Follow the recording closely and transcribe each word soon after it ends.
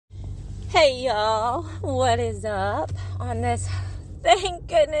Hey y'all, what is up on this? Thank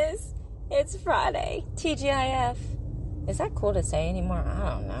goodness it's Friday. TGIF. Is that cool to say anymore? I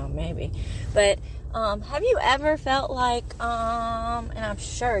don't know, maybe. But have you ever felt like, and I'm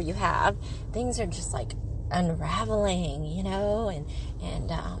sure you have, things are just like unraveling, and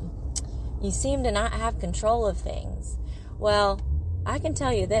you seem to not have control of things. Well, I can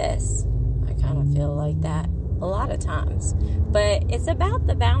tell you this. I kind of feel like that a lot of times. But it's about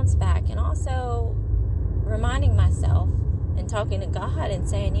the bounce back and also reminding myself and talking to God and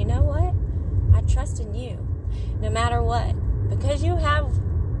saying, you know what? I trust in you no matter what. Because you have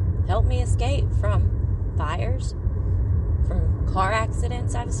helped me escape from fires, from car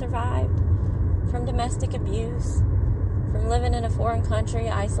accidents I've survived, from domestic abuse, from living in a foreign country,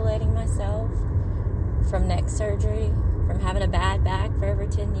 isolating myself, from neck surgery, from having a bad back for over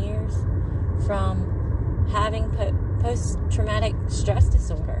 10 years, from having post-traumatic stress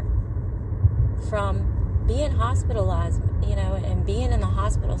disorder, from being hospitalized, and being in the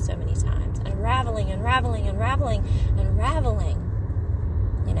hospital so many times, unraveling,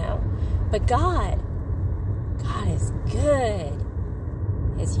 But God is good.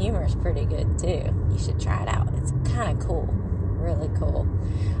 His humor is pretty good too. You should try it out. It's kind of cool, really cool.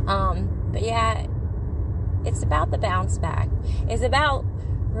 But yeah, it's about the bounce back. It's about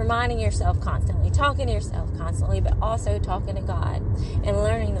reminding yourself constantly, talking to yourself constantly, but also talking to God and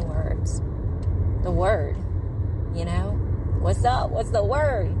learning the words. The word, What's up? What's the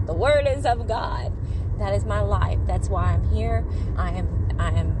word? The word is of God. That is my life. That's why I'm here. I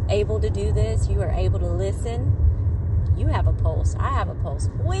am able to do this. You are able to listen. You have a pulse. I have a pulse.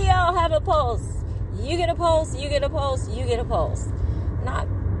 We all have a pulse. You get a pulse. You get a pulse. You get a pulse. Not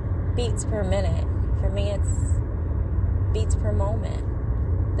beats per minute. For me, it's beats per moment.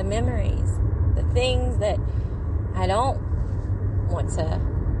 The memories, the things that I don't want to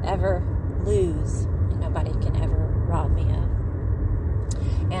ever lose, and nobody can ever rob me of.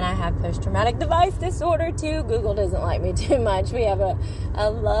 And I have post-traumatic device disorder too. Google doesn't like me too much. We have a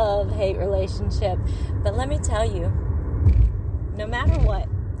love-hate relationship. But let me tell you, no matter what,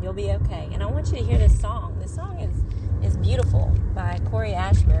 you'll be okay. And I want you to hear this song. This song is beautiful by Corey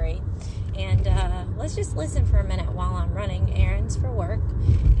Ashbury. And let's just listen for a minute while I'm running errands for work.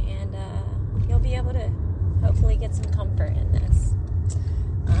 And you'll be able to hopefully get some comfort in this.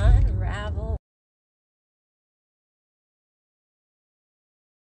 Unravel.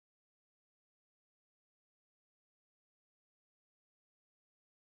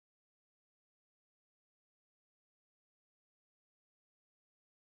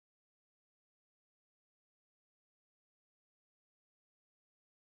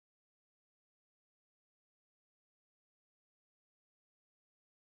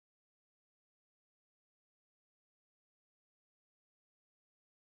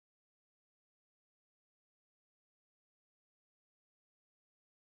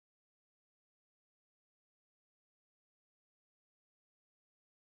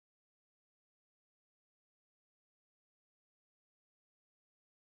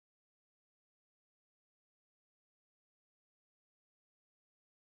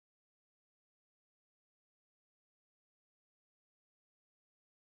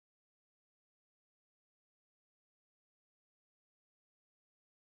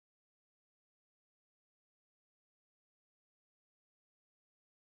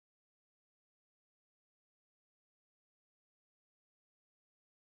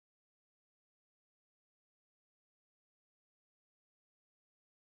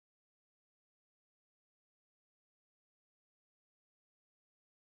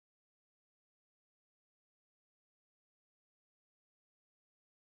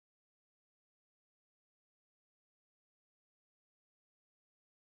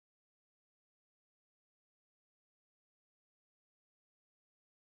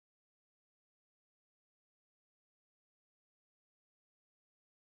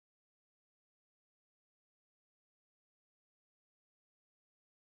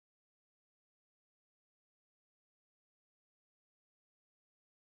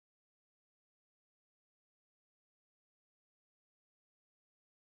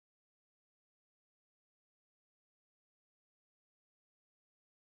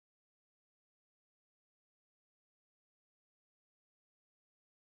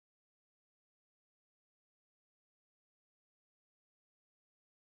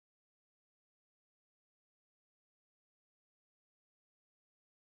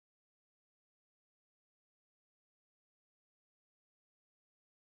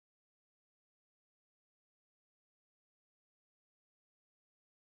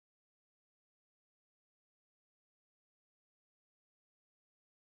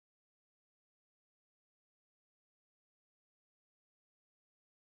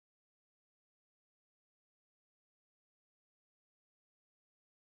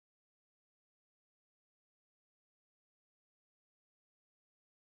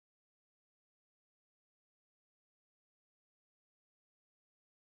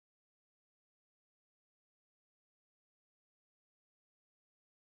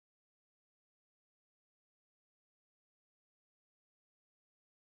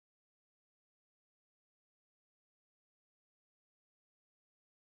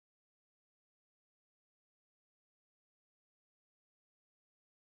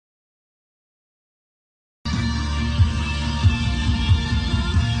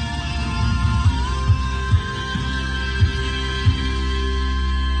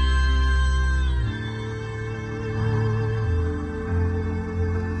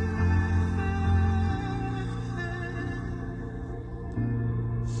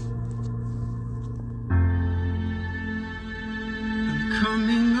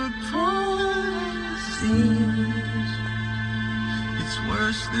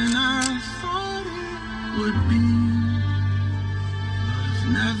 could be, but I've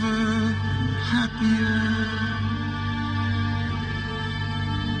never been happier.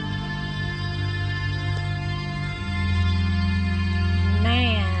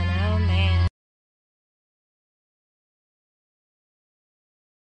 Man, oh man.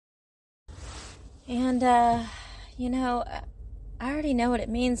 And, I already know what it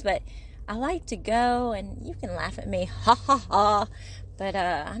means, but I like to go, and you can laugh at me, ha ha ha, but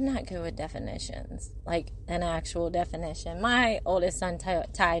I'm not good with definitions, like an actual definition. My oldest son,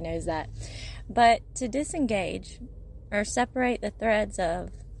 Ty, knows that. But to disengage or separate the threads of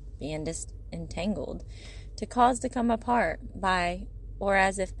being entangled, to cause to come apart by, or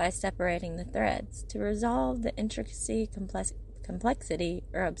as if by separating the threads, to resolve the intricacy, complexity,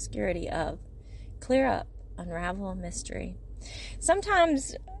 or obscurity of, clear up, unravel a mystery.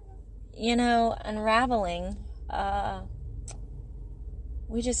 Sometimes, unraveling,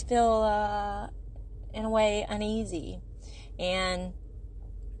 we just feel, in a way, uneasy. And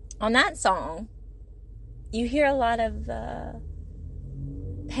on that song, you hear a lot of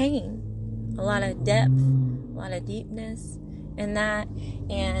pain, a lot of depth, a lot of deepness in that.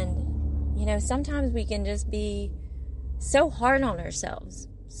 And, sometimes we can just be so hard on ourselves,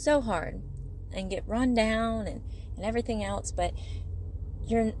 so hard, and get run down and everything else. But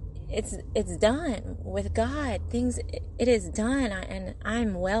it's done with God. It is done, and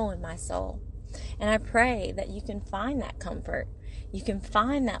I'm well in my soul. And I pray that you can find that comfort. You can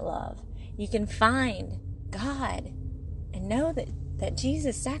find that love. You can find God and know that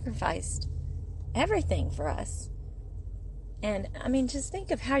Jesus sacrificed everything for us. And, just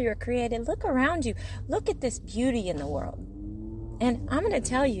think of how you're created. Look around you. Look at this beauty in the world. And I'm going to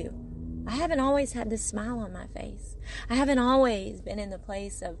tell you, I haven't always had this smile on my face. I haven't always been in the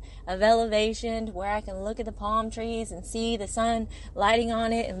place of elevation to where I can look at the palm trees and see the sun lighting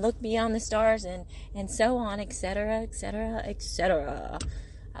on it and look beyond the stars and so on, etc., etc., etc.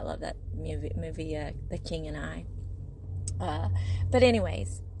 I love that movie, The King and I. But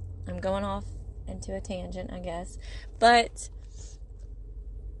anyways, I'm going off into a tangent, I guess. But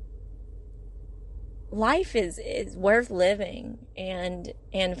life is worth living, and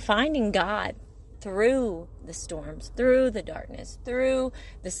finding God through the storms, through the darkness, through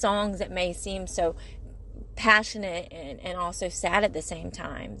the songs that may seem so passionate and also sad at the same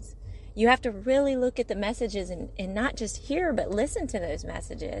times. You have to really look at the messages and not just hear, but listen to those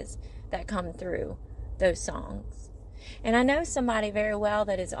messages that come through those songs. And I know somebody very well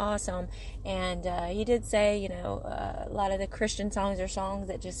that is awesome, and he did say, a lot of the Christian songs are songs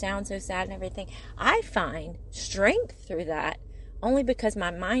that just sound so sad and everything. I find strength through that only because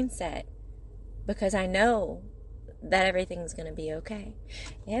my mindset, because I know that everything's going to be okay.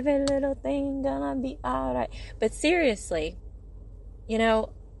 Every little thing gonna be all right. But seriously,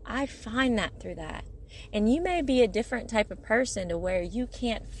 I find that through that. And you may be a different type of person to where you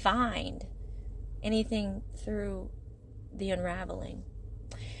can't find anything through the unraveling,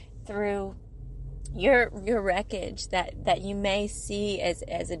 through your wreckage that you may see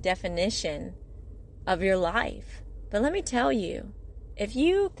as a definition of your life. But let me tell you, if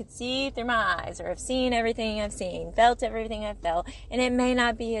you could see through my eyes, or have seen everything I've seen, felt everything I've felt, and it may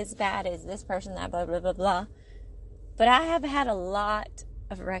not be as bad as this person, that blah, blah, blah, blah, but I have had a lot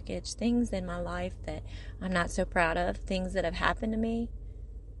of wreckage, things in my life that I'm not so proud of, things that have happened to me,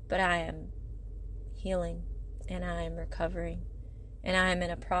 but I am healing, and I am recovering, and I am in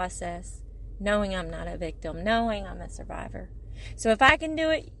a process, knowing I'm not a victim, knowing I'm a survivor. So if I can do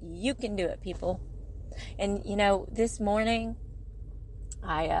it, you can do it, people. And this morning,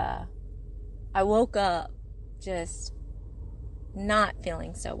 I woke up just not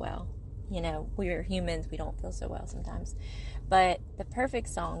feeling so well. We're humans, we don't feel so well sometimes. But the perfect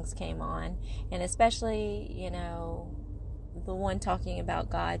songs came on, and especially, the one talking about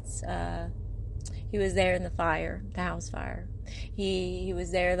God's, he was there in the fire, the house fire. He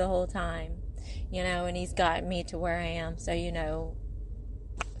was there the whole time, and he's got me to where I am. So,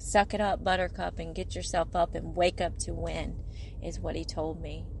 suck it up, buttercup, and get yourself up and wake up to win, is what he told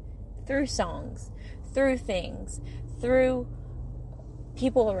me. Through songs, through things, through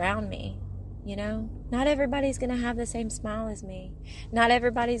people around me. Not everybody's going to have the same smile as me. Not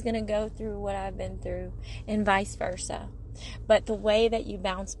everybody's going to go through what I've been through, and vice versa. But the way that you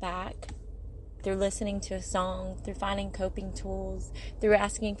bounce back, through listening to a song, through finding coping tools, through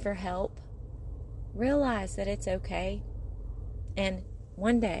asking for help, realize that it's okay. And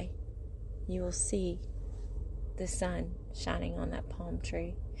one day, you will see the sun shining on that palm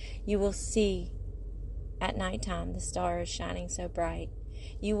tree. You will see at nighttime the stars shining so bright.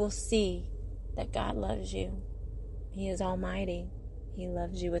 You will see that God loves you. He is almighty. He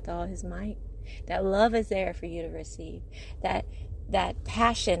loves you with all his might. That love is there for you to receive. That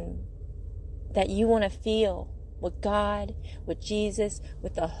passion that you want to feel with God, with Jesus,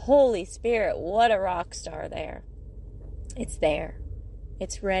 with the Holy Spirit. What a rock star there. It's there.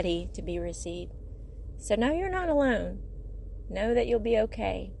 It's ready to be received. So know you're not alone. Know that you'll be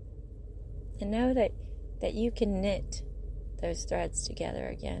okay. And know that you can knit those threads together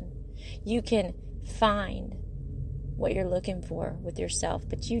again. You can find what you're looking for with yourself,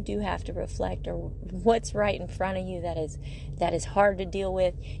 but you do have to reflect or what's right in front of you that is hard to deal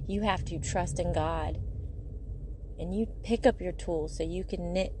with. You have to trust in God, and you pick up your tools so you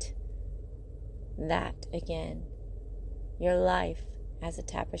can knit that again. Your life as a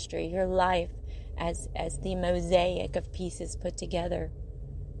tapestry, your life as the mosaic of pieces put together.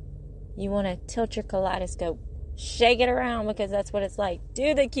 You want to tilt your kaleidoscope, shake it around, because that's what it's like.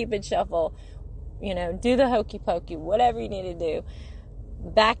 Do the Cupid shuffle. Do the hokey pokey, whatever you need to do.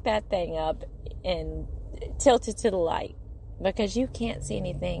 Back that thing up and tilt it to the light, because you can't see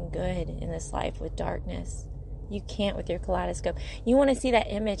anything good in this life with darkness. You can't with your kaleidoscope. You want to see that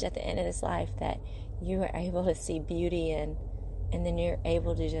image at the end of this life that you are able to see beauty in, and then you're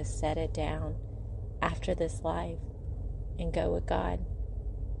able to just set it down after this life and go with God.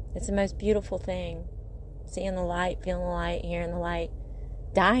 It's the most beautiful thing. Seeing the light, feeling the light, hearing the light.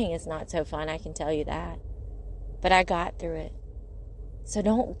 Dying is not so fun, I can tell you that. But I got through it. So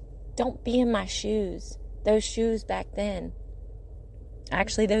don't be in my shoes. Those shoes back then.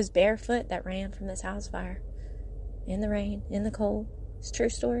 Actually, those barefoot that ran from this house fire. In the rain, in the cold. It's a true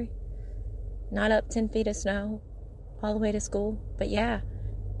story. Not up 10 feet of snow all the way to school. But yeah,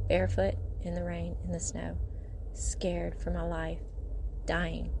 barefoot in the rain, in the snow. Scared for my life.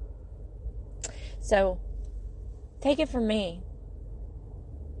 Dying. So, take it from me.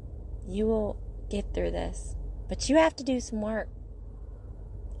 You will get through this. But you have to do some work.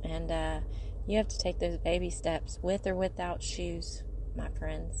 And you have to take those baby steps with or without shoes, my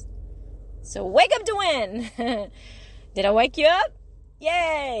friends. So wake up to win. Did I wake you up?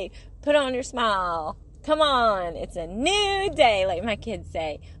 Yay. Put on your smile. Come on. It's a new day, like my kids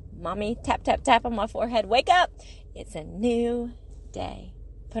say. Mommy, tap, tap, tap on my forehead. Wake up. It's a new day.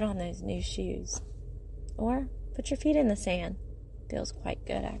 Put on those new shoes. Or put your feet in the sand. Feels quite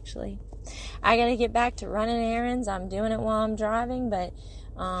good, actually. I got to get back to running errands. I'm doing it while I'm driving, but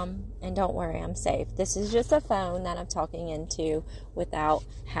and don't worry, I'm safe. This is just a phone that I'm talking into without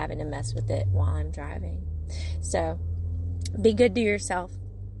having to mess with it while I'm driving. So be good to yourself.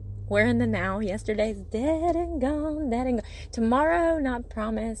 We're in the now. Yesterday's dead and gone, dead and gone. Tomorrow, not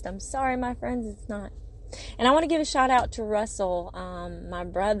promised. I'm sorry, my friends, it's not. And I want to give a shout out to Russell, my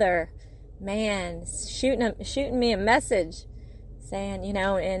brother. Man, shooting me a message saying,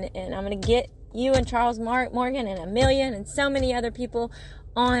 and I'm going to get you and Charles Morgan and Amelia and so many other people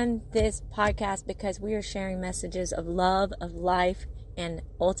on this podcast, because we are sharing messages of love, of life, and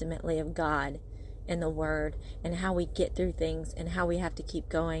ultimately of God and the Word, and how we get through things and how we have to keep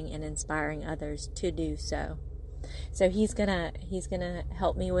going and inspiring others to do so. So he's gonna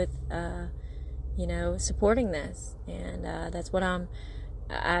help me with supporting this, and that's what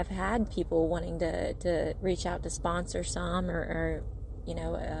I've had people wanting to reach out to sponsor some or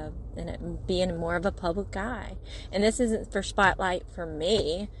and being more of a public guy. And this isn't for spotlight for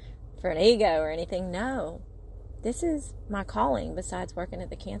me, for an ego or anything. No, this is my calling besides working at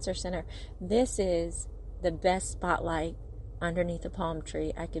the cancer center. This is the best spotlight underneath a palm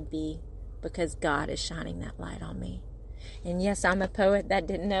tree I could be, because God is shining that light on me. And yes, I'm a poet that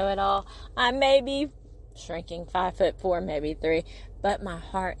didn't know it all. I may be shrinking 5'4", maybe 3, but my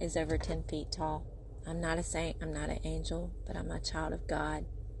heart is over 10 feet tall. I'm not a saint, I'm not an angel, but I'm a child of God.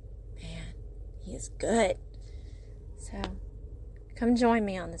 Man, He is good. So, come join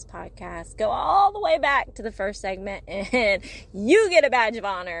me on this podcast. Go all the way back to the first segment, and you get a badge of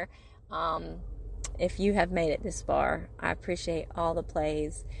honor. If you have made it this far, I appreciate all the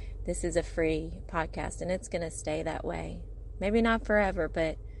plays. This is a free podcast, and it's going to stay that way. Maybe not forever,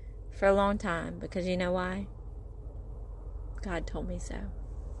 but for a long time, because you know why? God told me so.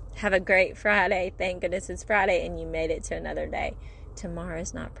 Have a great Friday. Thank goodness it's Friday and you made it to another day.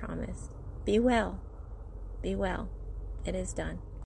 Tomorrow's not promised. Be well. Be well. It is done.